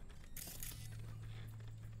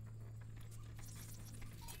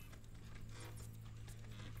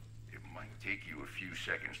 It might take you a few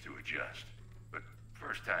seconds to adjust, but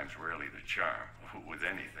first time's rarely the charm, with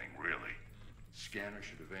anything, really. Scanner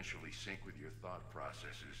should eventually sync with your thought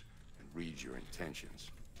processes and read your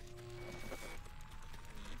intentions.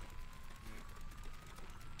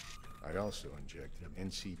 I also injected an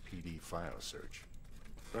NCPD file search.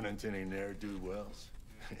 Run into any ne'er-do-wells?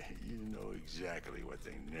 You know exactly what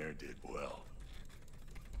they ne'er did well.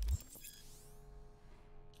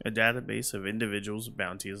 A database of individuals'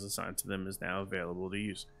 bounties assigned to them is now available to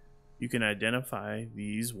use. You can identify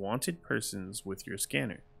these wanted persons with your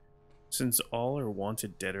scanner. Since all are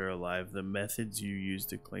wanted dead or alive, the methods you use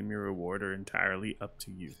to claim your reward are entirely up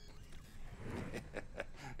to you.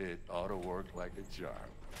 It ought to work like a charm.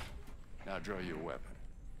 Now draw your weapon.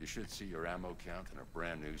 You should see your ammo count in a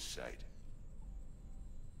brand new sight.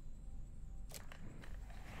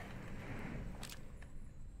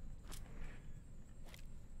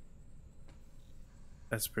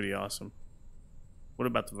 That's pretty awesome. What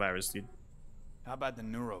about the virus, dude? How about the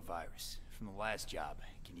neurovirus from the last job?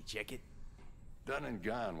 Can you check it? Done and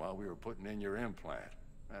gone while we were putting in your implant.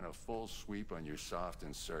 And a full sweep on your soft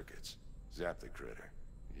and circuits. Zap the critter.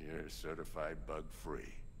 You're certified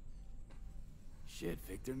bug-free. Shit,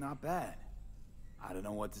 Victor, not bad. I don't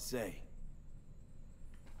know what to say.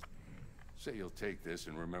 Say you'll take this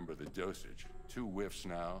and remember the dosage. 2 whiffs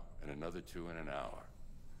now, and another 2 in an hour.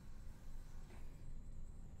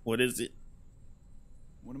 What is it?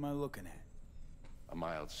 What am I looking at? A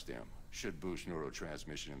mild stim. Should boost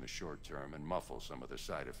neurotransmission in the short term and muffle some of the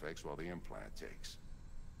side effects while the implant takes.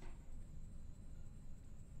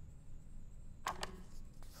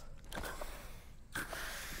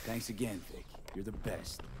 Thanks again, Vic. You're the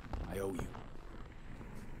best. I owe you.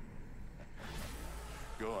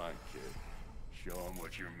 Go on, kid. Show them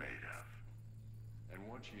what you're made of. And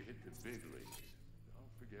once you hit the big leagues,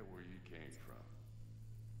 don't forget where you came from.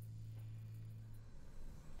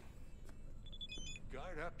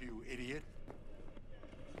 Guard up, you idiot.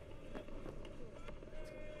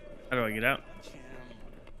 How do I get out?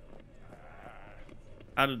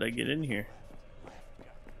 How did I get in here?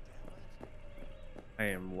 I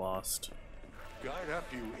am lost. Guard up,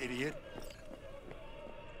 you idiot.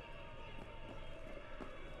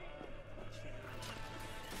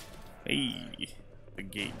 Hey, the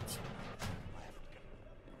gate.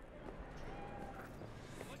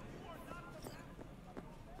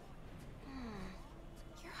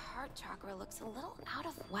 Your heart chakra looks a little out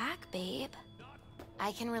of whack, babe.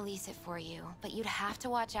 I can release it for you, but you'd have to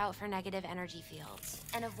watch out for negative energy fields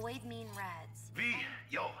and avoid mean reds. V,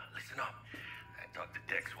 yo, listen up. I talked to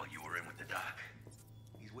Dex while you were in with the doc.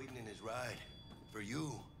 He's waiting in his ride. For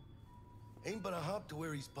you. Ain't but a hop to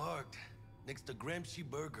where he's parked. Next to Gramsci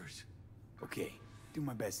Burgers. Okay, do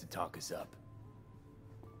my best to talk us up.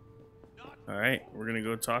 Alright, we're gonna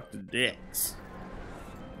go talk to Dex.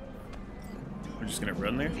 We're just gonna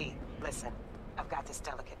run there? V, listen. I've got this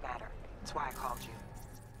delicate matter. That's why I called you.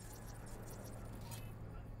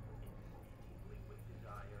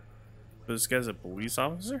 So this guy's a police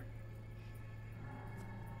officer?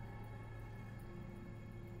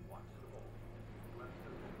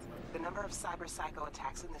 The number of cyber psycho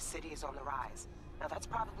attacks in the city is on the rise. Now that's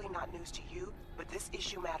probably not news to you, but this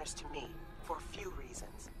issue matters to me for a few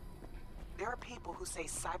reasons. There are people who say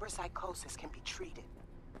cyber psychosis can be treated.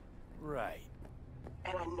 Right.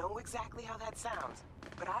 And I know exactly how that sounds,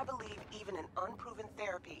 but I believe even an unproven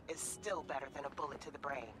therapy is still better than a bullet to the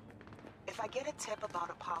brain. If I get a tip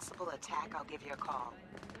about a possible attack, I'll give you a call.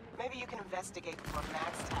 Maybe you can investigate before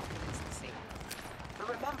Max Tack leaves the scene. But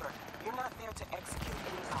remember, you're not there to execute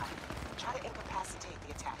anybody. Try to incapacitate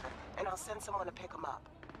the attacker, and I'll send someone to pick him up.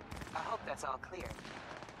 I hope that's all clear.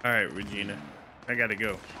 Alright, Regina. I gotta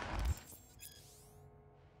go.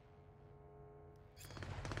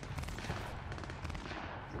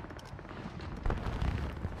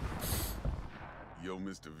 Yo,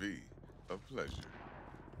 Mr. V, a pleasure.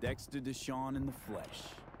 Dexter Deshawn in the flesh.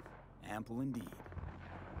 Ample indeed.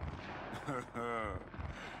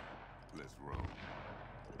 Let's roll.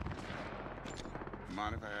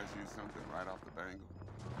 Mind if I ask you something right off the bangle?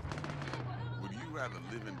 Would you rather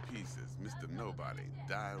live in pieces, Mr. Nobody,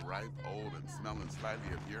 die ripe, old, and smelling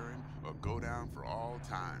slightly of urine, or go down for all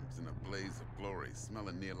times in a blaze of glory,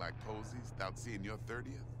 smelling near like posies, without seeing your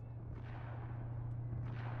 30th?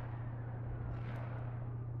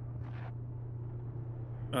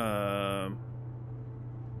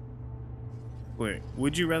 Wait,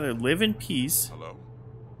 would you rather live in peace? Hello?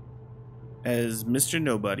 As Mr.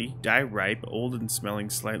 Nobody, die ripe, old, and smelling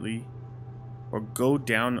slightly, or go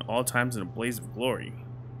down all times in a blaze of glory?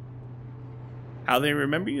 How they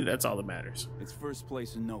remember you, that's all that matters. It's first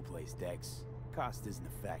place or no place, Dex. Cost isn't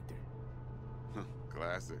a factor.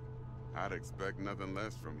 Classic. I'd expect nothing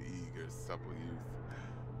less from eager, supple youth.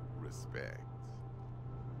 Respect.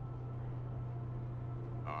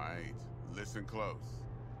 Alright, listen close.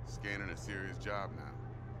 Scanning a serious job now.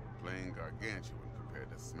 Playing gargantuan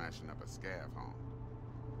compared to smashing up a scav home.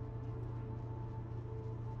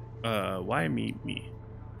 Why me?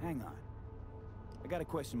 Hang on. I gotta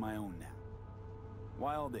question my own now.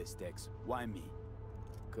 Why all this, Dex? Why me?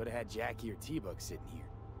 Could've had Jackie or T-Bug sitting here.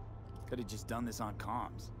 Could've just done this on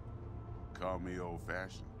comms. Call me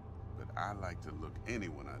old-fashioned, but I like to look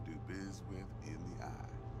anyone I do biz with in the eye.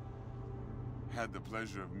 Had the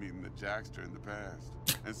pleasure of meeting the Jackster in the past,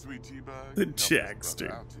 and sweet T-Bug The helped his Jackster.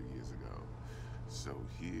 brother out 2 years ago. So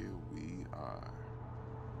here we are.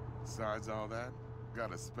 Besides all that,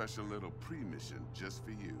 got a special little pre-mission just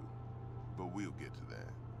for you, but we'll get to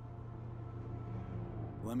that.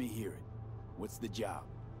 Let me hear it. What's the job?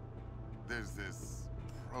 There's this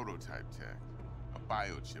prototype tech, a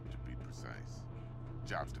biochip to be precise.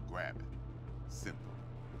 Job's to grab it. Simple.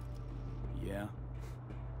 Yeah?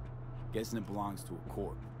 Guessing it belongs to a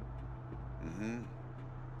corp. Mm-hmm.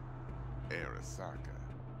 Arasaka.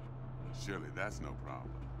 Surely that's no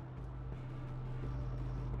problem.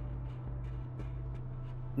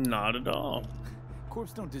 Not at all.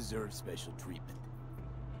 Corps don't deserve special treatment.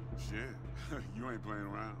 Shit, you ain't playing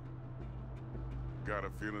around. Got a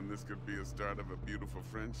feeling this could be a start of a beautiful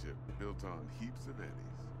friendship built on heaps of eddies.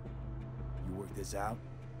 You work this out?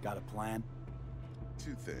 Got a plan?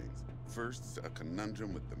 Two things. First, a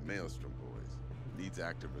conundrum with the Maelstrom boys. Needs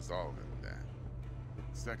active resolving with that.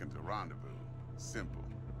 Second, a rendezvous. Simple.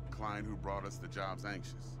 Client who brought us the job's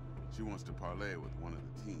anxious. She wants to parlay with one of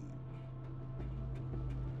the team.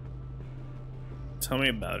 Tell me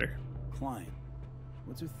about her. Client.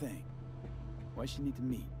 What's her thing? Why she need to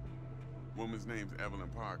meet? Woman's name's Evelyn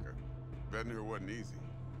Parker. Vetting her wasn't easy.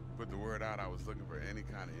 Put the word out I was looking for any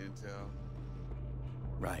kind of intel.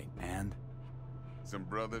 Right, and? Some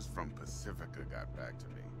brothers from Pacifica got back to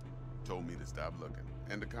me. Told me to stop looking.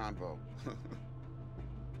 End of convo.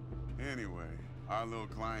 Anyway, our little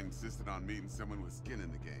client insisted on meeting someone with skin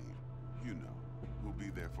in the game. You know, who'll be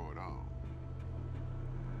there for it all.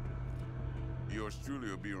 Yours truly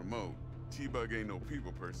will be remote. T-Bug ain't no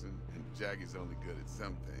people person, and Jaggie's only good at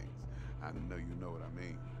some things. I know you know what I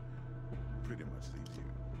mean. Pretty much leaves you.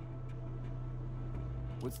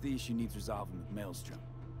 What's the issue needs resolving with Maelstrom?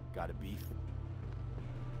 Got a beef?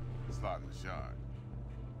 Slot in the shard.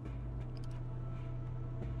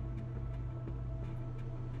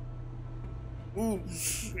 Ooh,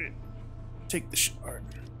 shit. Take the shard.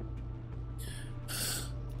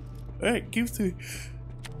 Alright, give to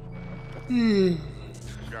me.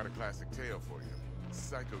 Got a classic tale for you.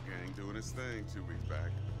 Psycho gang doing his thing 2 weeks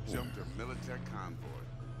back. Jumped a Militech convoy.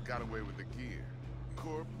 Got away with the gear.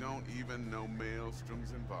 Corp don't even know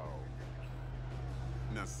Maelstrom's involved.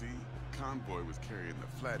 Now see, convoy was carrying the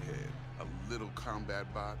Flathead, a little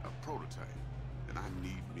combat bot, a prototype. And I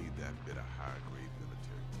need me that bit of high-grade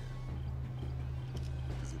military tech.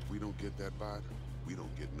 Because if we don't get that bot, we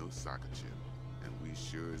don't get no soccer chip. And we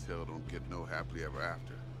sure as hell don't get no happily ever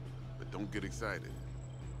after. But don't get excited.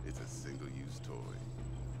 It's a single-use toy.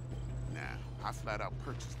 Now, I flat out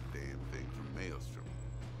purchased the damn thing from Maelstrom.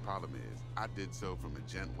 Problem is, I did so from a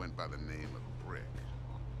gent went by the name of Brick.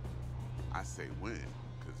 I say when,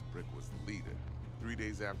 because Brick was the leader. 3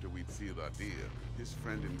 days after we'd sealed our deal, his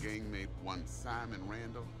friend and gangmate, one Simon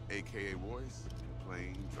Randall, aka Royce,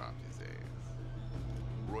 plain dropped his ass.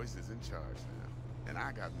 Royce is in charge now, and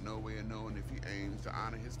I got no way of knowing if he aims to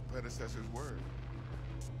honor his predecessor's word.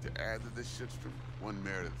 To add to this shitstorm, one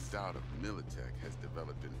Meredith Stout of Militech has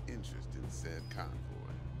developed an interest in said convoy.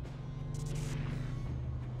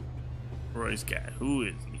 Royce guy. Who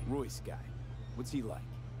is he? Royce guy. What's he like?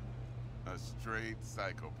 A straight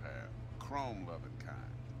psychopath. Chrome-loving kind.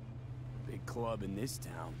 Big club in this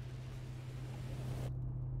town.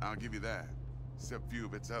 I'll give you that. Except few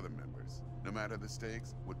of its other members, no matter the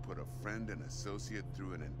stakes, would put a friend and associate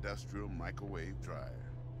through an industrial microwave dryer.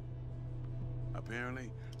 Apparently,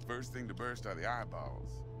 first thing to burst are the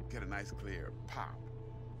eyeballs. Get a nice clear pop.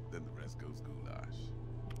 Then the rest goes goulash.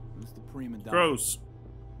 Who's the prima donna? Gross.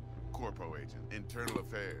 Corpo agent, internal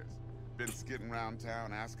affairs. Been skidding around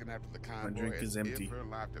town asking after the My convoy drink as is empty. if her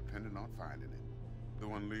life depended on finding it. The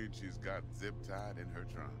one lead she's got zip-tied in her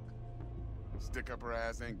trunk. Stick up her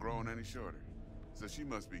ass ain't growing any shorter. So she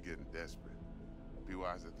must be getting desperate. Be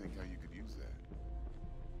wise to think how you could use that.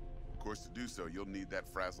 Of course, to do so, you'll need that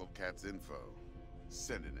frazzled cat's info.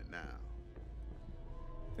 Sending it now.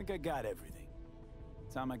 Think I got everything.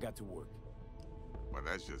 Time I got to work. Well,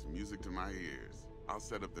 that's just music to my ears. I'll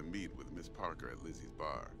set up the meet with Miss Parker at Lizzie's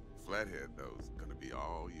bar. Flathead, though, is gonna be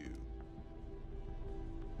all you.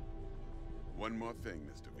 One more thing,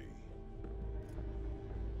 Mr. V.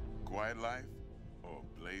 Quiet life or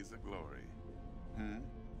blaze of glory?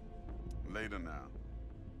 Later now.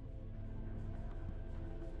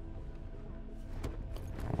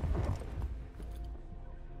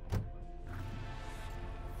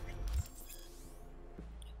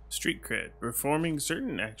 Street cred. Performing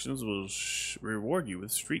certain actions will reward you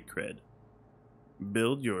with street cred.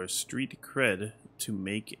 Build your street cred to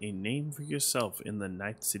make a name for yourself in the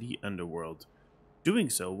Night City underworld.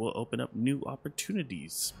 Doing so will open up new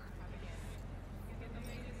opportunities.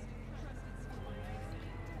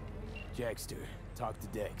 Jackster, talk to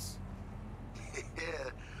Dex.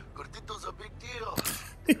 Yeah, Gordito's a big deal.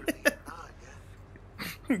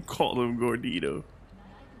 Call him Gordito.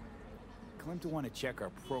 Claim to want to check our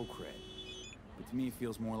pro cred, but to me it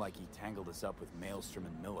feels more like he tangled us up with Maelstrom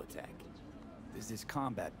and Militech. There's this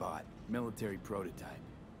combat bot, military prototype.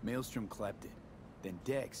 Maelstrom clept it. Then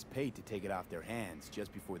Dex paid to take it off their hands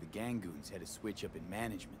just before the Gangoons had a switch up in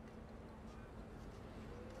management.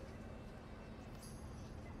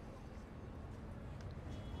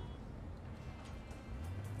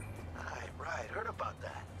 Right, heard about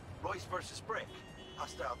that. Royce versus Brick.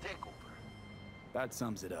 Hostile takeover. That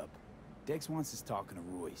sums it up. Dex wants us talking to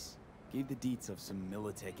Royce. Gave the deets of some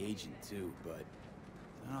Militech agent too, but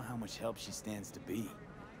I don't know how much help she stands to be.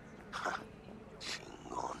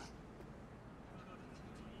 Chingon.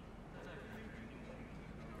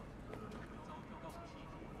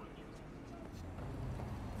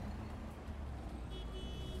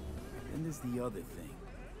 Then there's the other thing.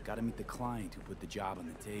 Gotta meet the client who put the job on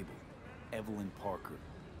the table. Evelyn Parker.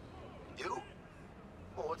 You?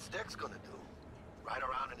 Well, what's Dex gonna do? Ride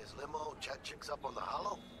around in his limo, chat chicks up on the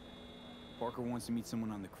hollow? Parker wants to meet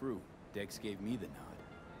someone on the crew. Dex gave me the nod.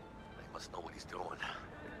 He must know what he's doing.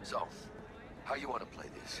 So, how you want to play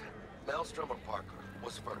this? Maelstrom or Parker?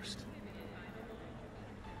 What's first?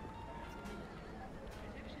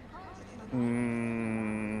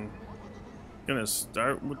 Gonna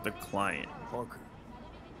start with the client. Parker.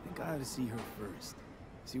 I think I ought to see her first.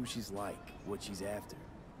 See what she's like, what she's after.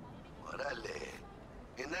 Orale.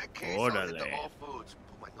 In that case, I'll hit the Orale. all foods.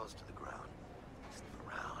 Put my nose to the ground. Sniff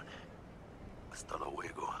around. Hasta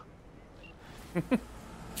luego.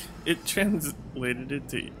 It translated it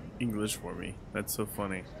to English for me. That's so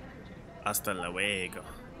funny. Hasta luego.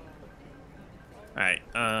 Alright,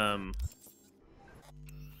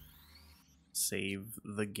 save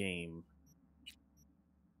the game.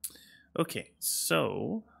 Okay,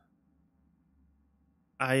 so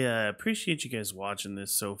I appreciate you guys watching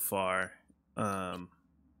this so far. Thank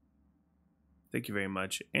you very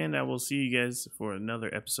much, and I will see you guys for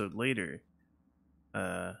another episode later.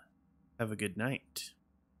 Have a good night.